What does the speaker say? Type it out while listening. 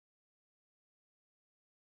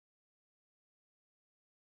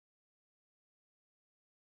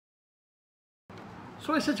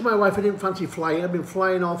So I said to my wife I didn't fancy flying. I've been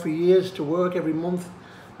flying all for years to work every month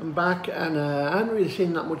and back, and I hadn't really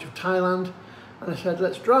seen that much of Thailand. And I said,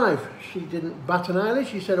 let's drive. She didn't bat an eyelid.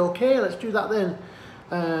 She said, okay, let's do that then.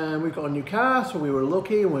 We've got a new car, so we were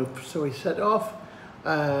lucky, and so we set off.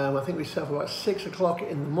 I think we set off about 6 o'clock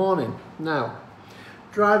in the morning. Now,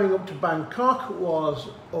 driving up to Bangkok was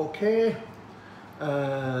okay,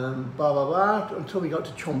 blah, blah, blah, until we got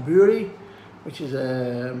to Chonburi, which is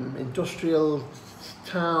an industrial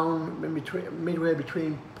town midway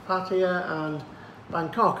between Pattaya and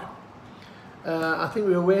Bangkok. I think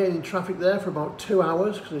we were waiting in traffic there for about 2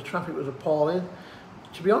 hours because the traffic was appalling.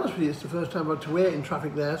 To be honest with you, it's the first time I've had to wait in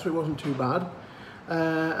traffic there, so it wasn't too bad.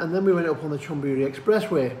 And then we went up on the Chonburi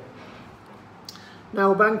Expressway.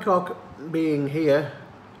 Now, Bangkok being here,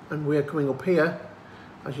 and we're coming up here,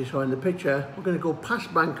 as you saw in the picture, we're going to go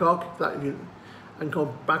past Bangkok and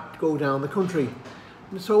go down the country.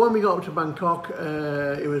 And so when we got up to Bangkok,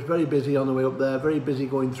 it was very busy on the way up there, very busy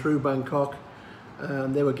going through Bangkok.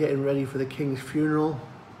 They were getting ready for the king's funeral,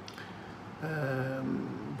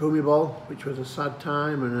 Bhumibol, which was a sad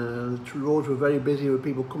time, and the roads were very busy with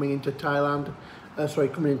people coming into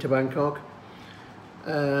coming into Bangkok.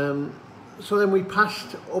 So then we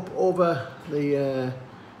passed up over the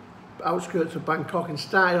outskirts of Bangkok and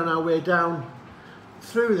started on our way down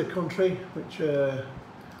through the country, which it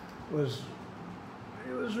was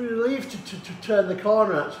a relief to turn the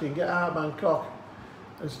corner actually and get out of Bangkok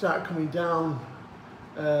and start coming down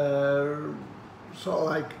sort of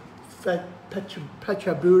like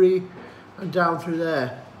Phetchaburi and down through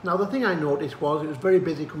there. Now the thing I noticed was it was very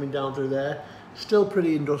busy coming down through there, still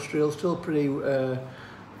pretty industrial, still pretty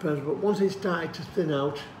but once it started to thin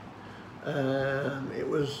out, the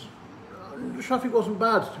traffic wasn't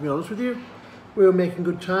bad, to be honest with you. We were making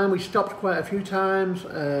good time. We stopped quite a few times,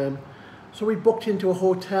 so we booked into a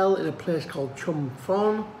hotel in a place called Chum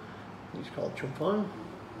Phon. It's called Chum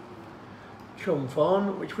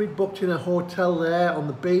Phon, which we booked in a hotel there on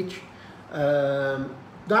the beach. That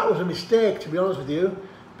was a mistake, to be honest with you,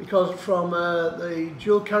 because from the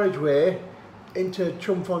dual carriageway into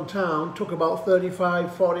Chum Phon town took about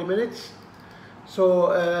 35-40 minutes.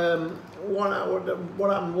 So what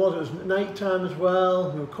happened was it was night time as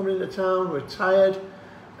well. We were coming into town, we were tired,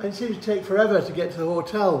 and it seemed to take forever to get to the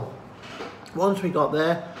hotel. Once we got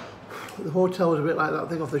there, the hotel was a bit like that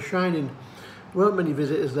thing off The Shining. There weren't many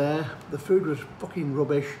visitors there. The food was fucking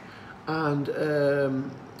rubbish, and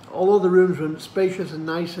although the rooms were spacious and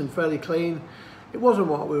nice and fairly clean, it wasn't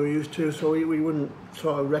what we were used to, so we wouldn't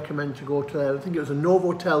sort of recommend to go to there. I think it was a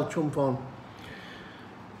Novotel Chum Phon.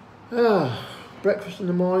 Breakfast in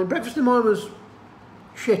the morning. Breakfast in the morning was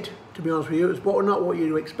shit, to be honest with you. It was not what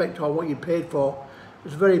you'd expect or what you paid for. It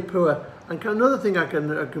was very poor. And another thing I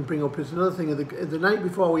can bring up is another thing. The night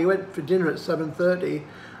before we went for dinner at 7:30,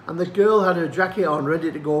 and the girl had her jacket on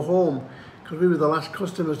ready to go home because we were the last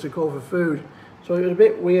customers to go for food. So it was a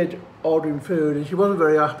bit weird ordering food, and she wasn't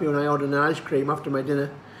very happy when I ordered an ice cream after my dinner.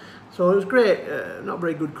 So it was great. Not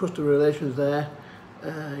very good customer relations there.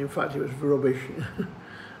 In fact, it was rubbish.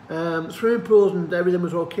 Swimming pools and everything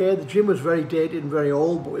was okay. The gym was very dated and very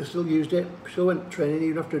old, but we still used it. We still went training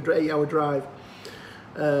even after an 8-hour drive.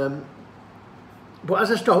 But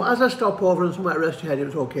as I stop over and somewhere to rest your head, it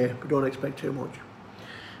was okay, but don't expect too much.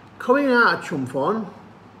 Coming out of Chum Phon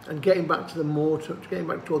and getting back to the motor, getting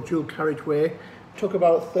back to a dual carriageway, took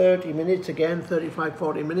about 30 minutes again,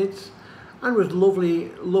 35-40 minutes, and was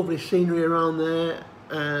lovely scenery around there.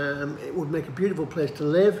 It would make a beautiful place to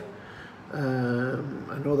live.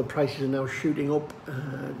 I know the prices are now shooting up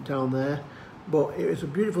down there, but it was a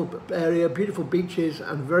beautiful area, beautiful beaches,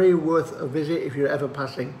 and very worth a visit if you're ever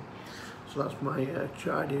passing. So that's my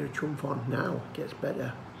idea of Chum Phon now. It gets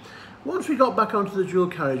better. Once we got back onto the dual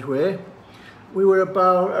carriageway, we were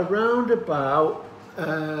around about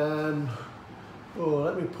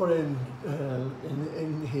let me put in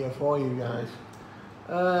here for you guys.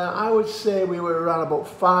 I would say we were around about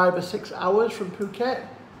 5 or 6 hours from Phuket.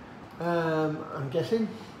 I'm guessing.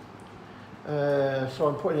 So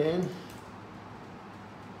I'm putting it in.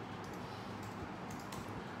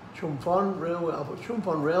 Chum Phon railway. I'll put Chum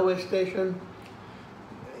Phon railway station.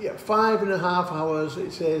 Yeah, 5.5 hours.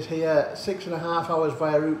 It says here 6.5 hours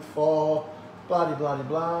via route 4. Blah de blah de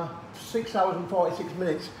blah. 6 hours and 46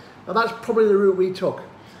 minutes. Now that's probably the route we took,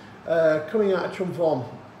 coming out of Chum Phon,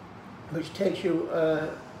 which takes you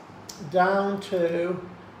down to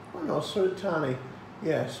Surat Thani.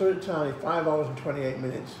 Yeah, Surat Thani, 5 hours and 28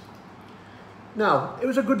 minutes. Now, it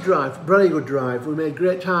was a good drive, very good drive. We made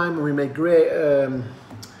great time and we made great,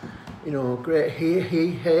 great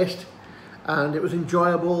haste, and it was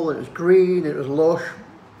enjoyable, it was green, it was lush.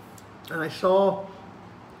 And I saw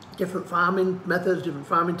different farming methods, different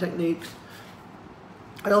farming techniques.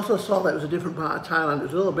 I also saw that it was a different part of Thailand. It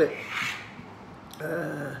was a little bit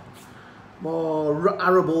more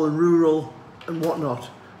arable and rural and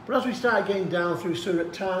whatnot. But as we started getting down through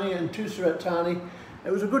Surat Thani and to Surat Thani,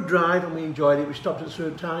 it was a good drive and we enjoyed it. We stopped at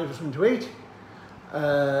Surat Thani for something to eat.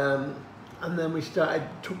 And then we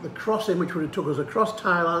took the crossing, which would have took us across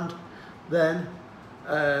Thailand, then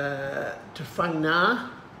to Phang Nga.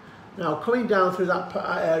 Now, coming down through that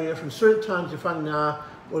area from Surat Thani to Phang Nga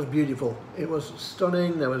was beautiful. It was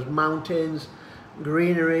stunning. There was mountains,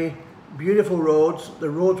 greenery, beautiful roads. The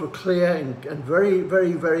roads were clear and very,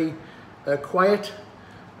 very, very quiet.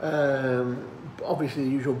 Obviously, the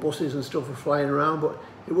usual buses and stuff were flying around, but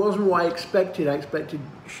it wasn't what I expected. I expected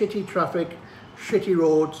shitty traffic, shitty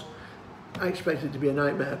roads. I expected it to be a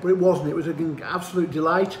nightmare, but it wasn't. It was an absolute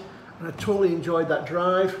delight, and I totally enjoyed that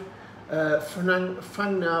drive.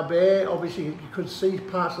 Phang Nga Bay, obviously you could see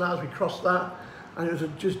parts of that as we crossed that, and it was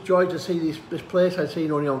just joy to see this place I'd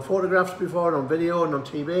seen only on photographs before, and on video and on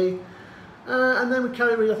TV. And then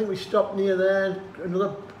I think we stopped near there,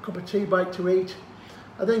 another cup of tea bite to eat.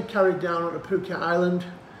 I then carried down onto Phuket Island,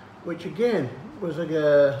 which again was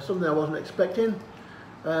something I wasn't expecting.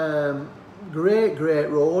 Great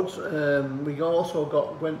roads. We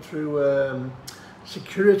also went through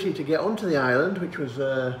security to get onto the island, which was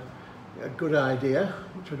a good idea,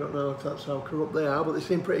 which I don't know if that's how corrupt they are, but they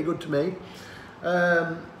seem pretty good to me.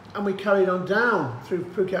 And we carried on down through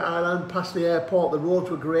Phuket Island, past the airport. The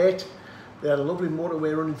roads were great. They had a lovely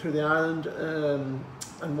motorway running through the island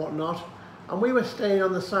and whatnot. And we were staying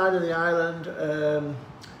on the side of the island,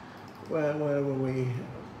 where were we?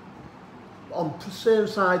 On the same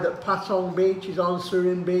side that Patong Beach is on,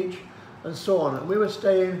 Surin Beach, and so on. And we were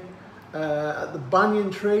staying at the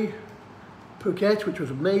Banyan Tree, Phuket, which was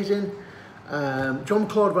amazing.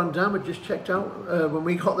 Jean-Claude Van Damme had just checked out when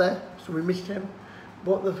we got there, so we missed him.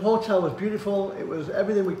 But the hotel was beautiful. It was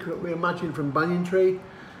everything we imagined from Banyan Tree.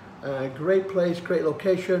 Great place, great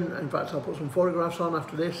location. In fact, I'll put some photographs on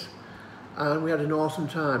after this. And we had an awesome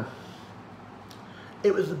time.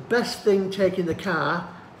 It was the best thing taking the car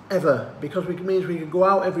ever, because it means we could go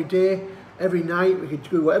out every day, every night. We could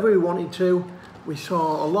do whatever we wanted to. We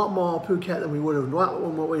saw a lot more Phuket than we would have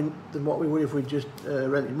than what we would if we just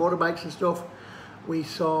rented motorbikes and stuff. We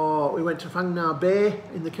went to Phang Nga Bay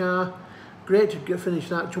in the car. Great to finish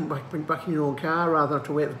that, jump back in your own car rather than have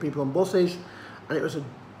to wait for people on buses. And it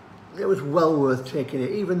was well worth taking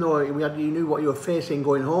it, even though you knew what you were facing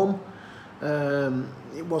going home.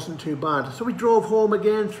 It wasn't too bad. So we drove home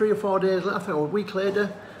again 3 or 4 days later, I think a week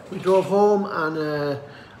later. We drove home, and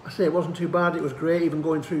I say it wasn't too bad. It was great. Even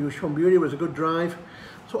going through Chonburi was a good drive.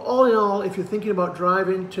 So all in all, if you're thinking about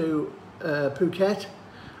driving to Phuket,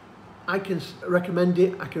 I can recommend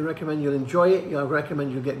it. I can recommend you'll enjoy it. I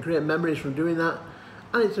recommend you'll get great memories from doing that,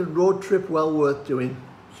 and it's a road trip well worth doing.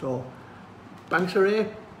 So Bang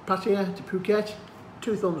Saray, Pattaya to Phuket,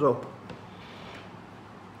 2 thumbs up.